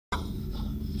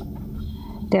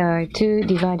There are two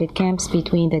divided camps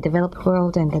between the developed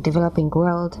world and the developing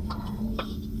world.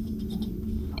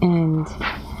 And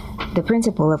the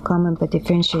principle of common but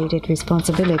differentiated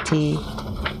responsibility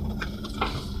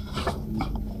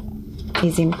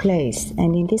is in place.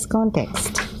 And in this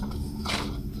context,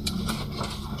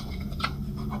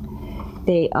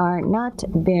 they are not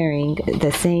bearing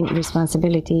the same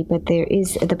responsibility, but there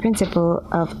is the principle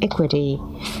of equity.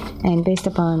 And based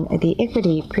upon the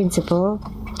equity principle,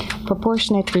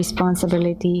 proportionate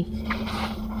responsibility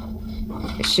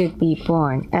should be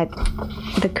borne. At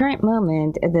the current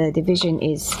moment, the division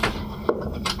is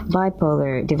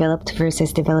bipolar, developed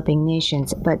versus developing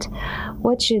nations. But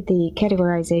what should the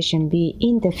categorization be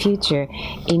in the future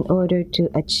in order to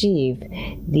achieve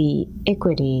the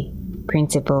equity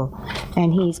principle?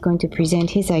 And he is going to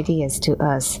present his ideas to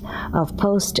us of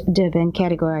post-Durban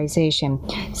categorization.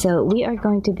 So we are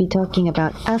going to be talking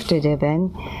about after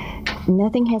Durban.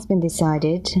 Nothing has been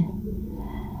decided.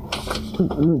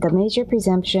 The major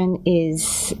presumption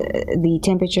is the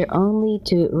temperature only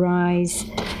to rise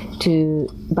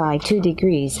by 2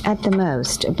 degrees at the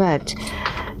most, but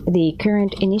the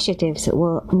current initiatives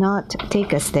will not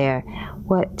take us there.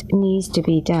 What needs to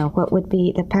be done? What would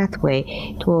be the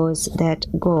pathway towards that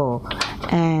goal?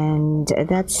 And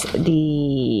that's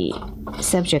the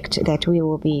subject that we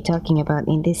will be talking about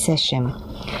in this session.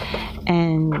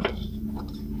 And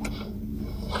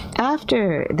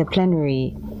after the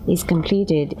plenary is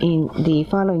completed, in the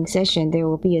following session, there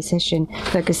will be a session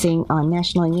focusing on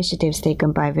national initiatives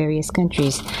taken by various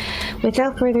countries.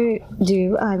 Without further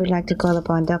ado, I would like to call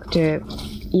upon Dr.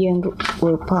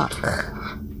 Young-Woo Park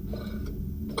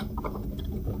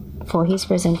for his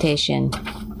presentation.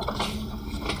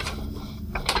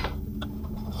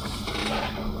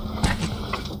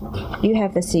 You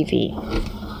have the CV.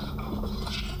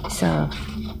 So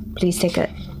please take a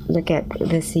look at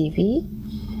the CV.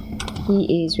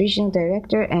 He is Regional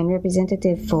Director and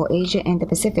Representative for Asia and the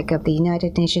Pacific of the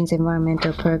United Nations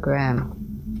Environmental Program.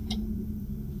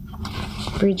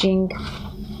 Bridging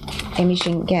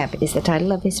Emission Gap is the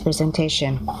title of his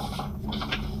presentation.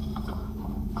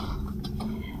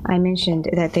 I mentioned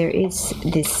that there is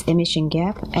this emission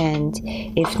gap, and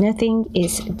if nothing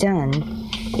is done,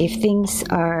 if things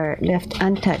are left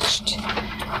untouched,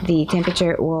 the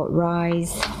temperature will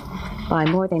rise by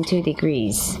more than 2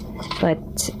 degrees.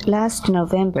 But last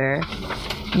November,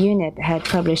 UNEP had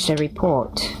published a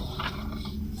report.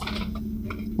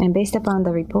 And based upon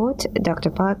the report, Dr.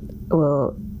 Park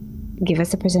will give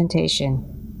us a presentation.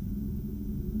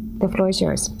 The floor is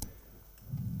yours.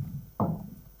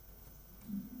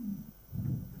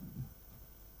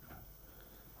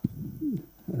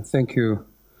 Thank you,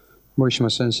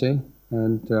 Morishima-sensei,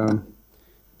 and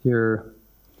dear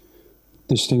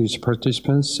distinguished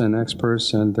participants and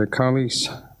experts and their colleagues.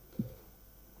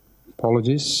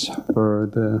 Apologies for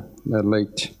the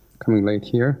coming late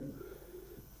here,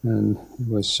 and it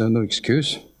was no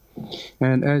excuse.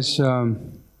 And as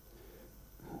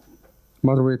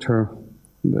moderator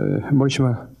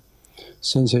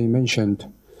Morishima-sensei mentioned,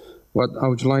 what I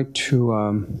would like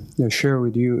to share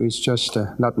with you is just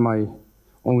not my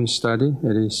own study.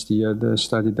 It is the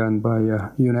study done by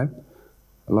UNEP,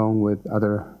 along with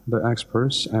the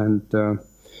experts and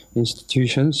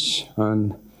institutions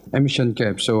on emission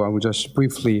gap. So I will just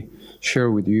briefly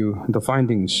share with you the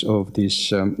findings of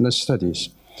these studies.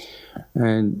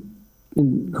 And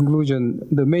in conclusion,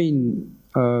 the main,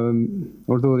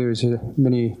 although there is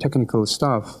many technical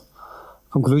stuff,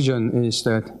 conclusion is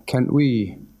that can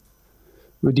we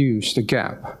reduce the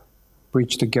gap,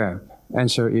 bridge the gap?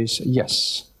 Answer is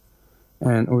yes.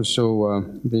 And also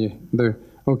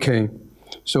okay.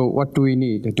 So what do we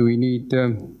need? Do we need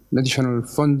additional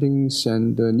fundings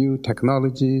and new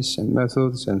technologies and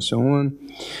methods and so on?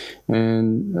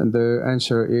 And the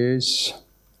answer is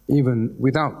even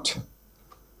without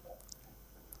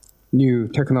new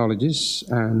technologies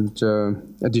and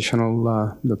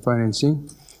additional the financing,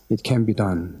 it can be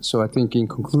done. So I think in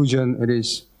conclusion, it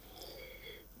is,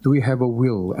 do we have a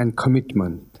will and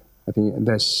commitment? I think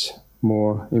that's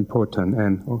more important.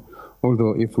 And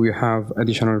although if we have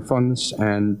additional funds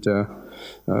and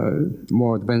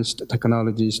more advanced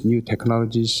technologies, new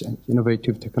technologies, and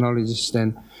innovative technologies,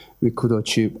 then we could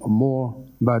achieve more.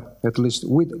 But at least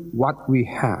with what we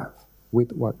have, we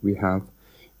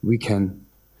can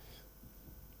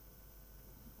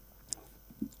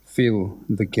fill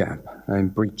the gap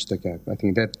and bridge the gap. I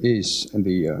think that is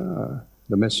the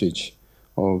message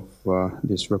of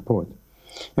this report.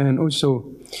 And also,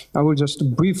 I will just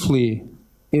briefly,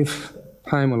 if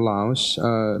time allows,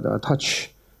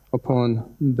 touch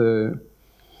upon the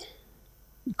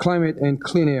Climate and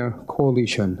Clean Air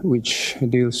Coalition, which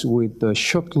deals with the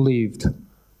short-lived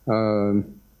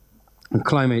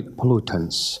climate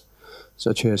pollutants,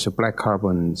 such as black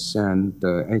carbons and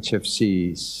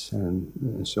HFCs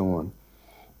and so on,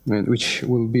 and which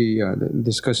will be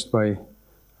discussed by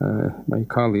my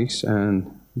colleagues.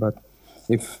 But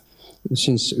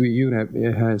since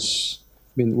UNEP has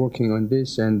been working on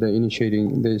this and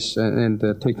initiating this and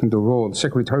taking the role,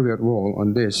 secretariat role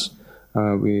on this,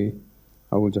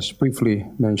 I will just briefly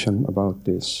mention about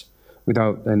this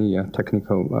without any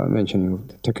technical mentioning of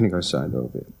the technical side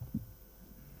of it.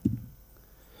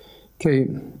 Okay,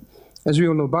 as we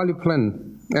all know, Bali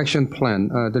Action Plan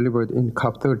delivered in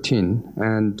COP13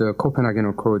 and Copenhagen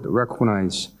Accord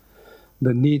recognize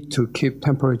the need to keep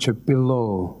temperature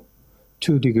below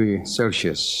 2 degrees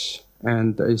Celsius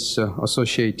and its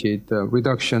associated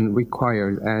reduction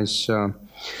required as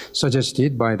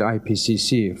suggested by the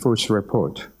IPCC first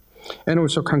report. And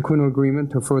also Cancun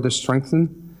Agreement to further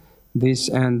strengthen this,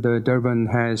 and Durban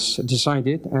has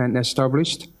decided and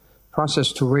established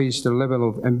process to raise the level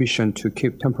of ambition to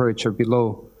keep temperature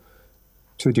below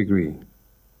 2 degrees.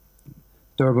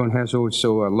 Durban has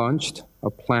also launched a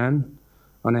plan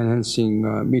on enhancing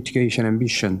mitigation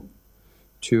ambition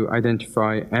to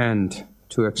identify and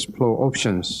to explore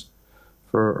options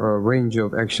for a range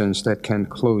of actions that can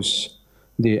close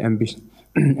the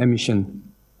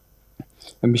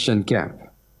emission gap.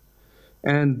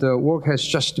 And the work has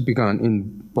just begun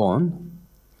in Bonn,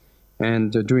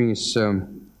 and during its, the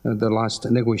last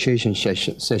negotiation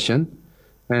session,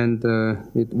 and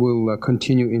it will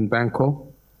continue in Bangkok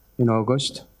in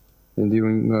August and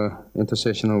during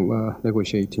intersessional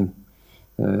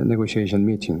negotiation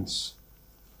meetings.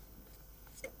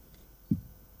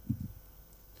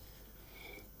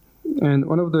 And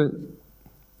one of the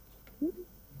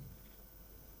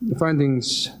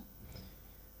findings,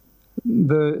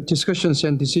 the discussions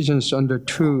and decisions on the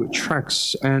 2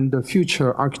 tracks and the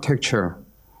future architecture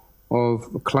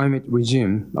of climate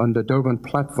regime on the Durban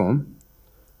platform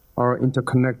are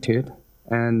interconnected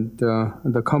and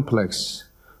the complex.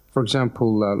 For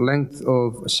example, length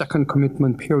of second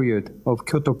commitment period of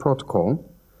Kyoto Protocol,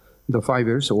 the 5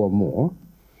 years or more,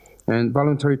 and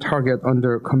voluntary target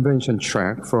under convention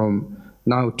track from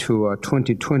now to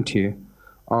 2020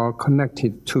 are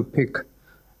connected to peak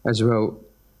as well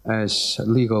as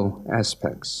legal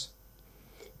aspects.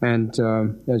 And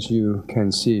as you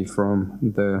can see from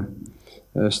the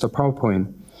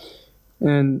PowerPoint.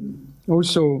 And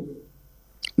also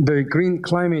the Green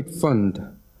Climate Fund,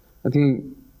 I think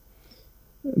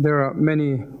there are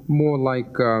many more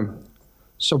like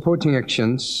supporting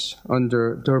actions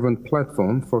under Durban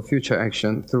platform for future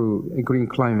action through a Green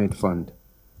Climate Fund.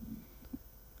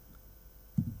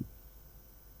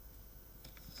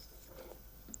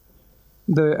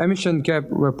 The emission gap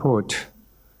report,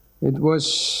 it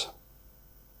was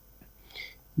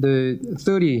the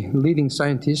 30 leading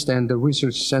scientists and the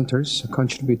research centers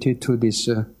contributed to this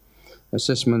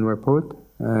assessment report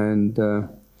and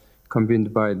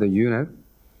convened by the UNEP.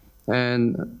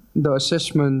 And the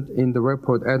assessment in the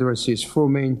report addresses 4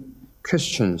 main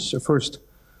questions. First,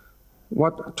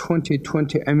 what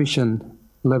 2020 emission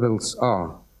levels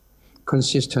are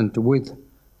consistent with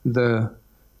the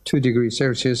 2 degrees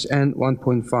Celsius and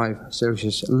 1.5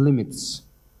 Celsius limits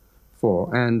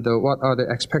for, and what are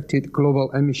the expected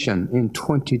global emission in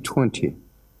 2020,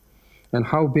 and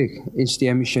how big is the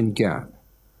emission gap,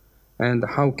 and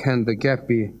how can the gap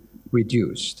be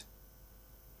reduced.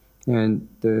 And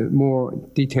the more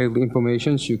detailed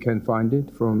information, you can find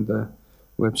it from the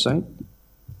website.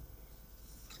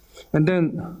 And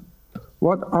then,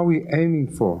 what are we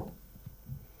aiming for?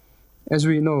 As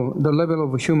we know, the level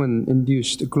of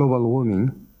human-induced global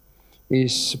warming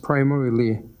is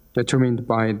primarily determined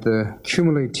by the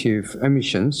cumulative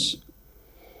emissions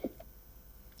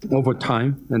over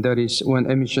time, and that is when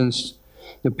emissions,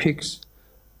 the peaks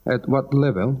at what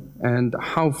level and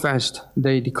how fast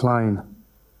they decline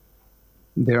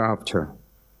thereafter.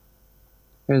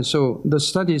 And so the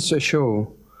studies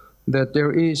show that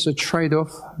there is a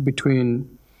trade-off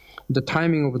between the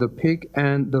timing of the peak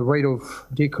and the rate of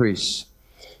decrease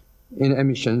in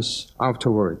emissions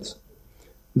afterwards.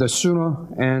 The sooner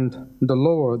and the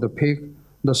lower the peak,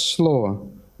 the slower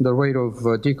the rate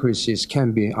of decreases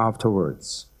can be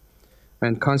afterwards.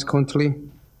 And consequently,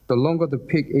 the longer the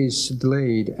peak is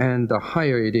delayed and the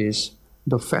higher it is,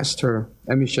 the faster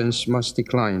emissions must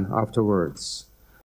decline afterwards.